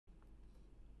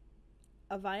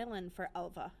A Violin for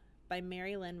Elva by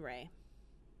Mary Lynn Ray.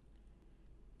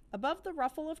 Above the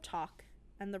ruffle of talk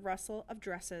and the rustle of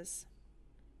dresses,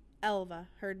 Elva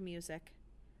heard music.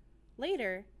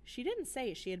 Later, she didn't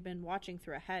say she had been watching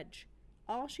through a hedge.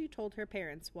 All she told her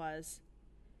parents was,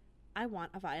 "I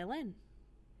want a violin."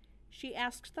 She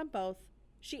asked them both.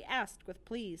 She asked with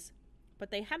pleas,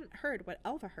 but they hadn't heard what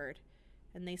Elva heard,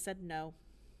 and they said no.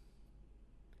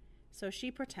 So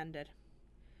she pretended.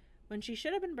 When she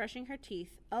should have been brushing her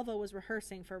teeth, Elva was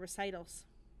rehearsing for recitals.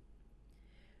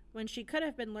 When she could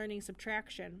have been learning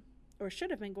subtraction, or should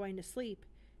have been going to sleep,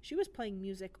 she was playing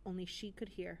music only she could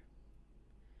hear.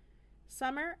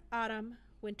 Summer, autumn,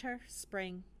 winter,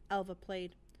 spring, Elva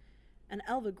played. And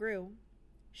Elva grew.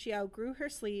 She outgrew her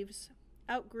sleeves,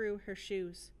 outgrew her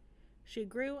shoes. She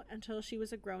grew until she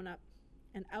was a grown-up,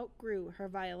 and outgrew her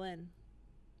violin.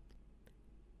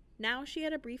 Now she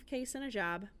had a briefcase and a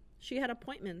job. She had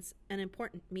appointments and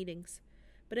important meetings.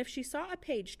 But if she saw a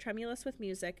page tremulous with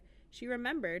music, she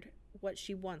remembered what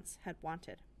she once had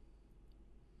wanted.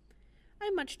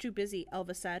 "I'm much too busy,"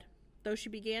 Elva said, though she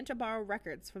began to borrow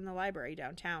records from the library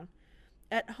downtown.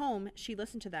 At home, she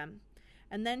listened to them,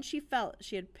 and then she felt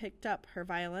she had picked up her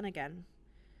violin again.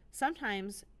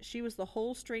 Sometimes she was the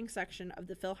whole string section of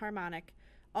the Philharmonic,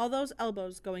 all those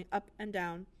elbows going up and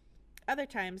down. Other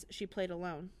times she played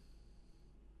alone.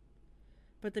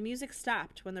 But the music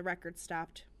stopped when the record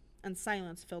stopped, and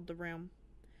silence filled the room.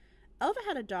 Elva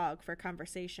had a dog for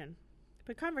conversation,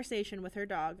 but conversation with her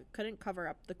dog couldn't cover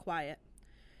up the quiet.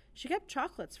 She kept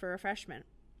chocolates for refreshment,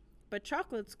 but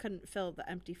chocolates couldn't fill the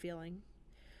empty feeling.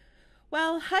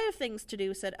 "Well, I have things to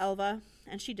do," said Elva,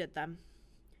 and she did them.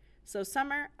 So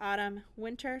summer, autumn,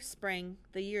 winter, spring,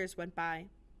 the years went by.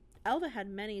 Elva had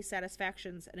many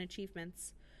satisfactions and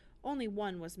achievements. Only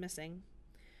one was missing.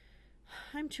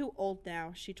 "I'm too old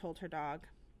now," she told her dog.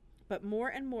 But more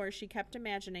and more she kept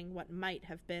imagining what might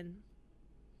have been.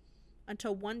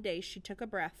 Until one day she took a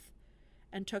breath,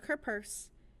 and took her purse,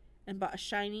 and bought a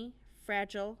shiny,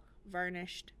 fragile,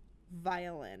 varnished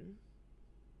violin.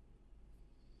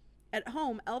 At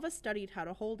home, Elva studied how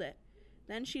to hold it.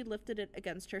 Then she lifted it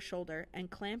against her shoulder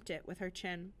and clamped it with her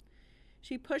chin.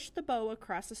 She pushed the bow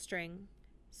across a string.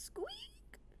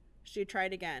 Squeak! She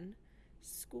tried again.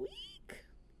 Squeak!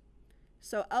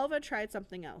 So Elva tried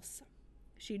something else.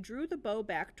 She drew the bow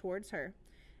back towards her,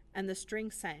 and the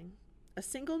string sang. A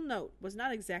single note was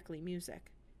not exactly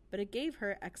music, but it gave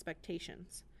her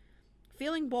expectations.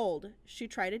 Feeling bold, she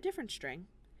tried a different string.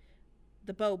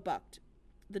 The bow bucked.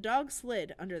 The dog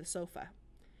slid under the sofa.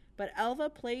 But Elva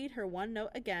played her one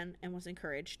note again and was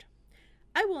encouraged.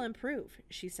 "I will improve,"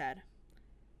 she said.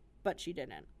 But she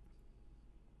didn't.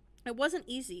 It wasn't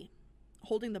easy.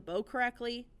 Holding the bow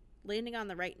correctly, landing on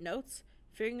the right notes,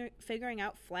 figuring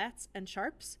out flats and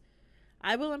sharps.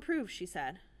 "I will improve," she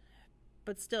said.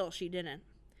 But still she didn't.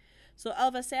 So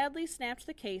Elva sadly snapped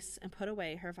the case and put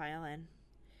away her violin.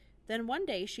 Then one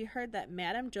day she heard that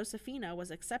Madame Josephina was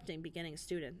accepting beginning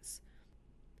students.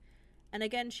 And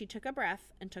again she took a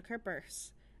breath and took her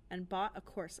purse and bought a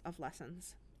course of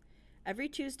lessons. Every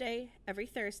Tuesday, every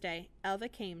Thursday, Elva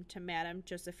came to Madame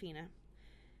Josephina.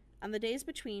 On the days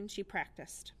between, she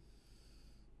practiced.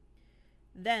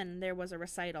 Then there was a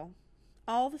recital.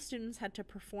 All the students had to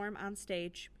perform on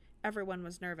stage. Everyone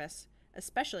was nervous,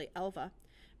 especially Elva,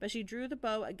 but she drew the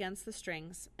bow against the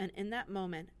strings, and in that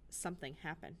moment, something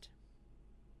happened.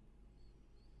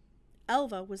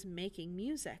 Elva was making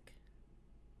music.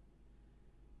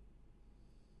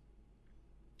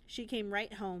 She came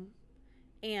right home,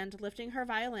 and, lifting her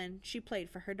violin, she played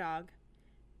for her dog.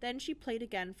 Then she played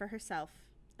again for herself,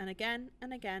 and again,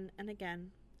 and again, and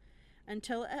again,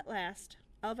 until at last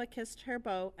Elva kissed her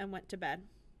bow and went to bed,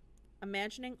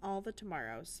 imagining all the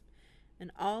tomorrows,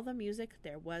 and all the music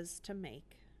there was to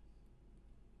make.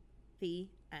 The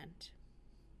end.